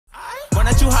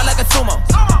a sumo.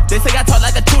 They say I talk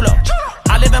like a chulo.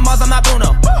 I live in Mars, I'm not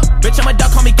Bruno. Bitch, I'm a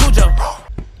duck, call me Cujo.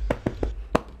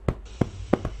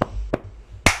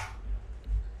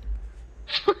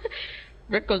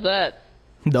 Rick was that?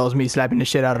 That was me slapping the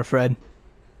shit out of Fred.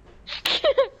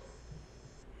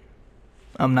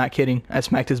 I'm not kidding. I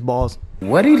smacked his balls.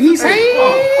 What did he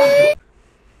say?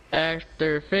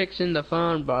 After fixing the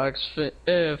phone box,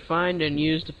 find and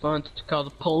use the phone to call the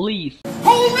police.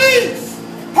 Police!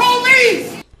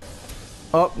 Police!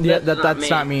 Oh, yeah, that's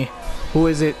not me. Who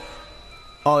is it?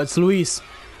 Oh, it's Luis.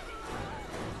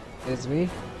 It's me?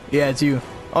 Yeah, it's you.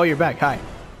 Oh, you're back. Hi.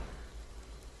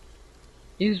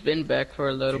 He's been back for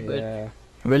a little bit. Yeah.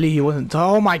 Really? He wasn't.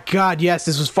 Oh my god, yes,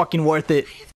 this was fucking worth it.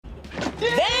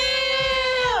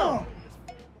 Damn!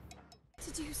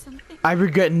 To do something. I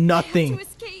regret nothing. To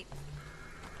escape.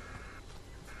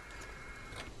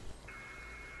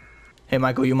 Hey,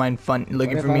 Michael, you mind looking What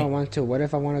if for I me? don't want to? What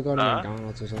if I want to go to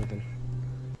McDonald's or something?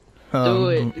 Do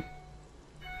it.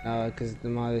 No, because the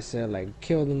mother said, like,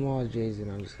 kill them all,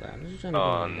 Jason. I'm just like, I'm just trying to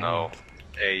go to no. McDonald's.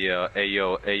 Hey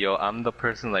yo, I'm the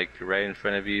person like right in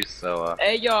front of you, so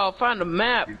Hey y'all, find a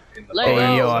map. Let Hey,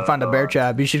 go. yo, I found a bear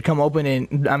trap. You should come open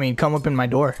it. I mean, come open my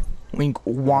door. Wink,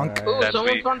 wonk. Ooh, that's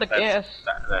someone me. found the gas.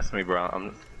 That's me,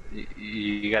 bro.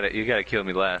 You gotta kill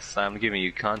me last. I'm giving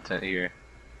you content here.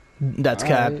 That's All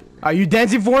cap. right. Are you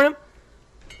dancing for him?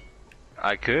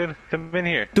 I could come in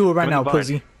here. Do it right I'm in now, the barn.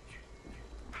 pussy.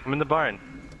 I'm in the barn.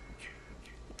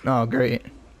 Oh, great.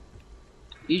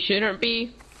 You shouldn't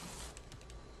be.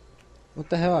 What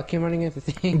the hell? I came running into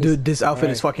things. Dude, this outfit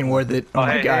is fucking worth it. Oh,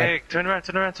 my hey, god. hey, turn around.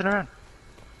 Is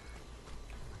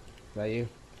that you?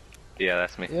 Yeah,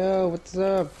 that's me. Yo, what's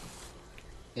up?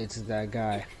 It's that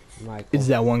guy, Michael. It's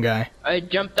that one guy. I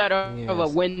jumped out of a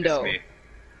Yes. window. Me.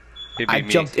 It'd be I me.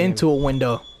 jumped into a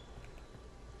window.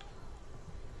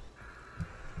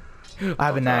 I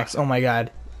have an axe. Oh my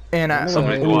god. And I.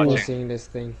 Somebody's ooh. watching. Seeing this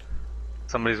thing.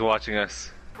 Somebody's watching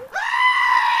us.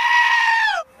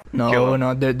 Kill No, 'em.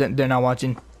 no, they're not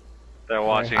watching. They're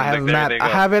watching. I have a There map. they I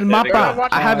go. have el There they go. mapa.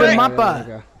 I have Oh, el yeah,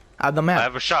 mapa. I have the I map.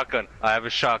 have a shotgun. I have a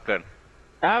shotgun.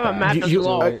 I have a map as You,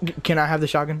 well. can I have the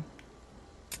shotgun?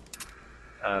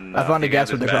 No, I found the you got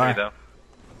gas with this the battery, car.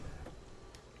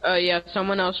 though. Yeah,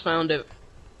 someone else found it.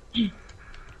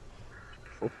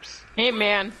 Oops. Hey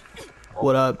man.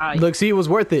 What up? Hi. Look, see, it was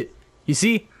worth it. You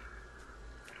see?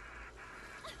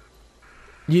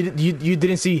 You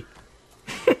didn't see.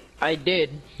 I did.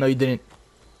 No, you didn't.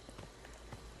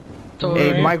 So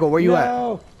Hey, Michael, where you at?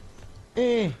 No.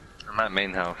 I'm at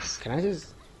main house. Can I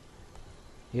just?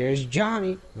 Here's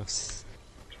Johnny.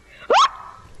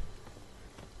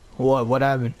 What? What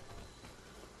happened?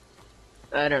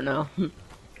 I don't know.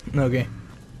 Okay.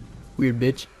 Weird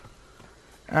bitch.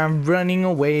 I'm running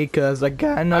away cause I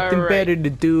got nothing Alright. better to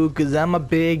do cause I'm a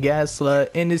big ass slut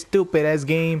in this stupid ass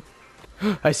game.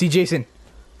 I see Jason.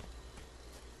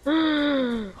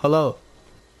 Hello.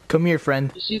 Come here,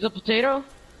 friend. You see the potato?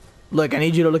 Look, I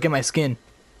need you to look at my skin.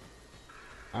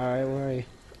 Alright, where are you?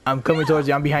 I'm coming towards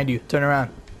you. I'm behind you. Turn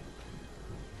around.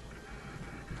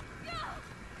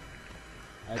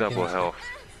 I Double can't- health.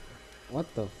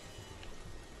 What the?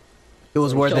 It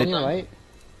was worth Shining it. a light?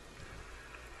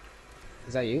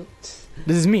 Is that you?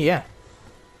 This is me, yeah.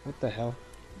 What the hell?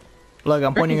 Look,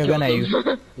 I'm pointing a gun at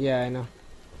you. Yeah, I know.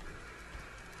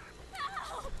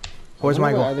 Where's I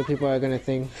wonder what Michael? other people are gonna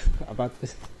think about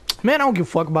this. Man, I don't give a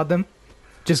fuck about them.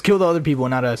 Just kill the other people,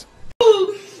 not us.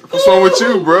 What's wrong with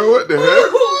you, bro? What the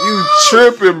heck? You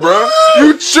tripping, bro?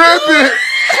 You tripping?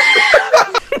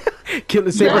 Kill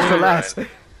the sabers for last.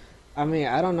 I mean,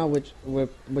 I don't know which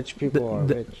people are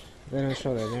which. They don't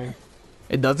show their name.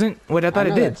 It doesn't? Wait, I thought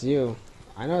know it did. That's you.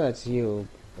 I know that's you,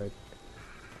 but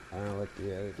I don't know what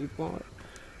the other people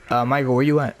are. Michael, where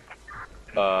you at?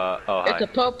 Oh, hi. It's a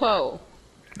popo.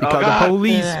 Because the God.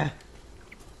 police.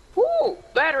 Woo!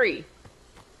 Battery!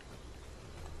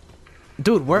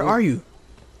 Dude, where are you?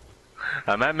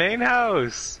 I'm at main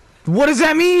house. What does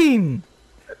that mean?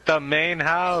 The main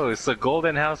house. The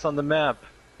golden house on the map.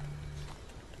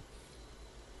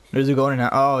 There's a golden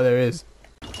house. Oh, there is.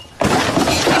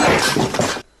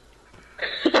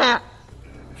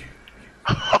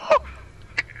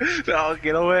 Oh,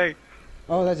 get away.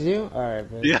 Oh, that's you? Alright,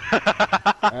 but Yeah.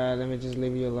 let me just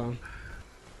leave you alone.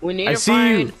 We need I to see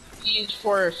find you. keys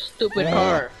for a stupid Yeah.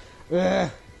 car.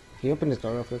 Can you open this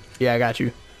door real quick? Yeah, I got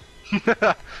you.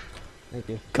 Thank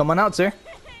you. Come on out, sir.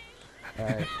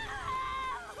 Alright.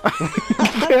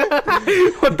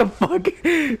 What the fuck?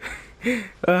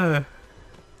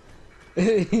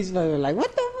 He's probably like,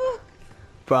 what the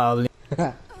Probably.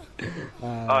 fuck?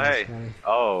 Oh, hey.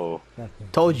 Oh,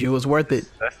 Told you it was worth it.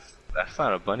 that's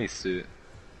not a bunny suit.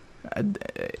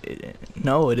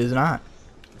 No, it is not.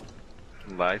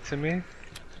 Lie to me?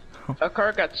 Our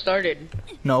car got started.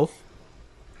 No.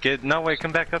 No, wait,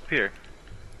 come back up here.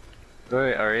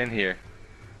 Wait, or in here.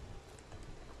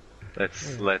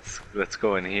 Let's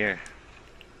go in here.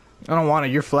 I don't want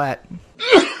it. You're flat.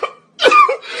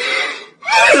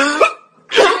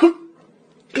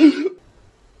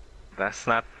 That's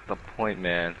not the point,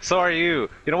 man. So are you.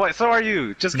 You know what? So are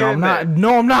you. Just get No, in I'm not. there.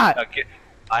 No, I'm not. Okay.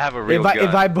 I have a real If gun.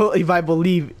 if I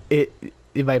believe it,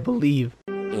 if I believe.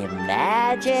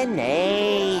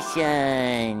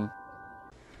 Imagination.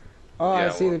 Oh, I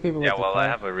see the people. Yeah, with well, the I car.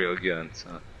 have a real gun,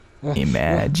 so.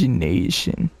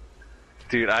 Imagination.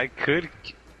 Dude, I could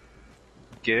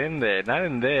get in there. Not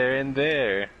in there. In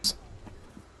there.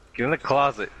 Get in the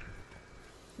closet.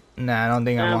 Nah, I don't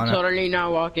think I I'm want to. totally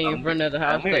not walking in front of the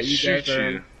I'm house gonna that you shoot guys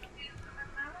are you. in.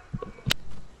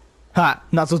 Ha!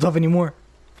 Not so tough anymore.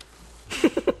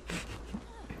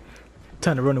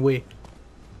 Time to run away.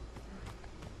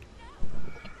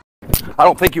 I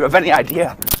don't think you have any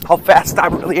idea how fast I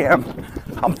really am.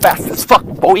 I'm fast as fuck,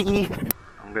 boy.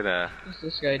 I'm gonna. What's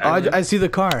this guy Oh, doing? I see the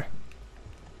car.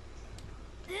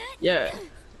 Yeah.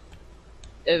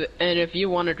 And if you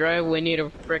want to drive, we need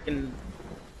to frickin'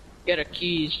 get a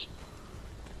keys.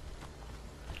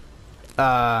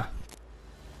 They're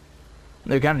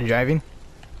kind of driving.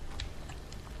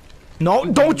 No,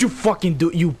 don't you fucking do,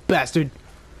 you bastard.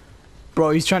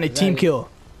 Bro, he's trying to team kill.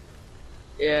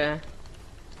 Yeah.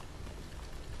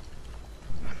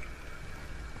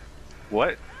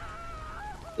 What?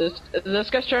 This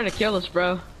guy's trying to kill us,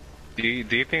 bro. Do you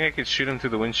think I could shoot him through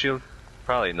the windshield?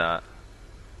 Probably not.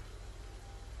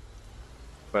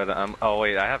 But oh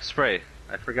wait, I have spray.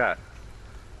 I forgot.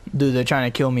 Dude, they're trying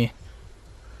to kill me.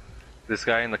 This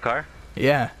guy in the car?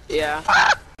 Yeah. Yeah.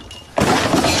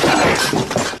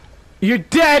 You're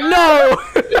dead, no!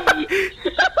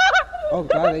 Oh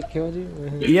god, they killed you?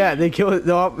 Yeah, they killed.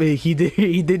 Oh, he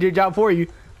did your job for you.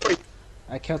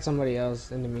 I killed somebody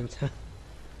else in the meantime.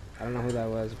 I don't know who that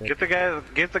was, but Get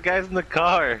the guys in the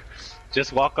car.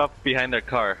 Just walk up behind their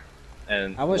car,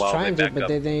 and I was while trying they to, back but up.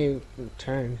 they didn't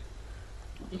turn.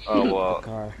 Oh The well.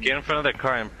 car. Get in front of their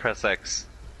car and press X.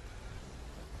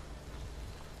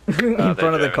 In They're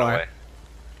front of the driving car. away.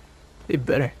 They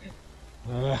better.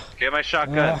 Get my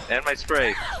shotgun and my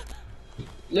spray.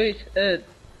 Luis,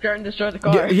 try and destroy the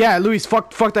car. Yeah, Luis,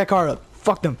 fuck that car up.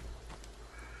 Fuck them.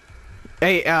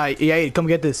 Hey, yeah, come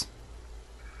get this.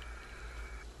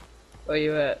 Where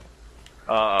you at?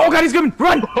 Oh god, he's coming!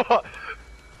 Run!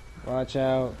 Watch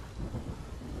out.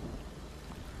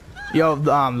 Yo,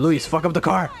 Luis, fuck up the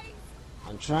car.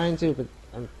 I'm trying to, but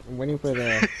I'm waiting for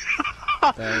the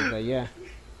yeah.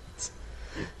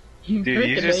 Dude,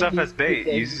 use yourself as bait.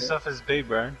 Use yourself as bait,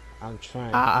 Brian. I'm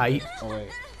trying. Oh wait.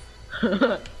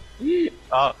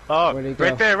 Oh, Where'd he go?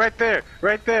 right there, right there,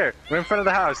 right there. We're in front of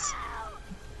the house.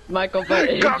 Michael, but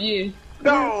it's you.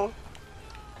 No.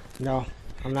 No,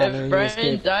 I'm not If letting you Brian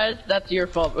escape. dies, that's your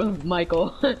fault,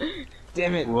 Michael.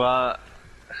 Damn it. Well,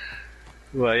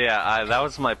 yeah, that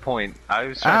was my point. I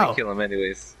was trying Ow. to kill him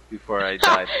anyways before I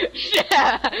died.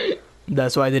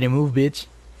 That's why I didn't move, bitch.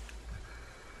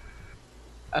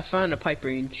 I found a pipe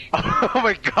range. Oh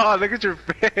my god, look at your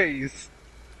face.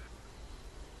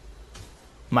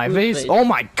 My Whose face? face? Oh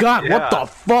my god, Yeah. what the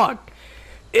fuck?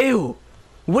 Ew.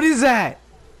 What is that?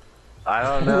 I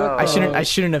don't know. I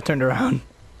shouldn't have turned around.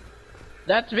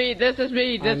 That's me. This is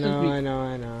me. I This is know, me. I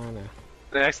know.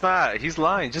 That's not. He's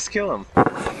lying. Just kill him.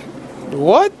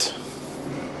 What?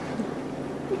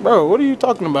 Bro, what are you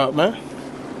talking about, man?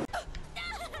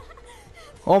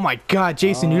 Oh my god,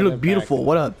 Jason, Oh, you they're look beautiful. back.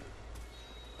 What up?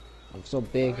 I'm so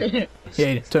big.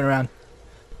 Yeah, turn around.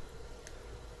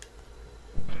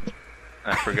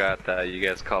 I forgot that you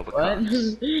guys called the What?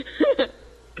 cops.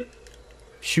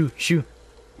 Shoo.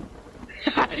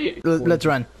 Let's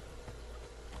run.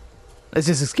 Let's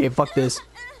just escape. Fuck this.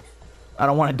 I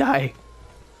don't want to die.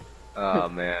 Oh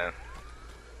man.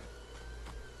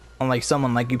 Unlike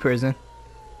someone like you, person.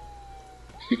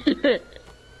 I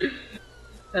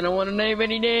don't want to name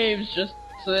any names. Just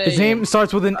say. His name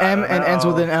starts with an M and ends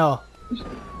with an L.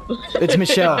 It's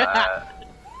Michelle.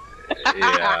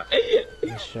 Yeah.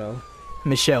 This show.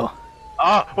 Michelle.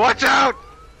 Oh, watch out!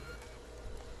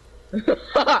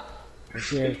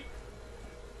 Here.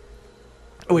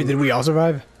 Wait, did we all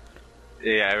survive?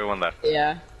 Yeah, everyone left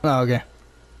Yeah. Oh, okay.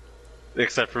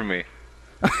 except for me.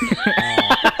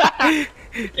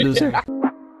 Loser.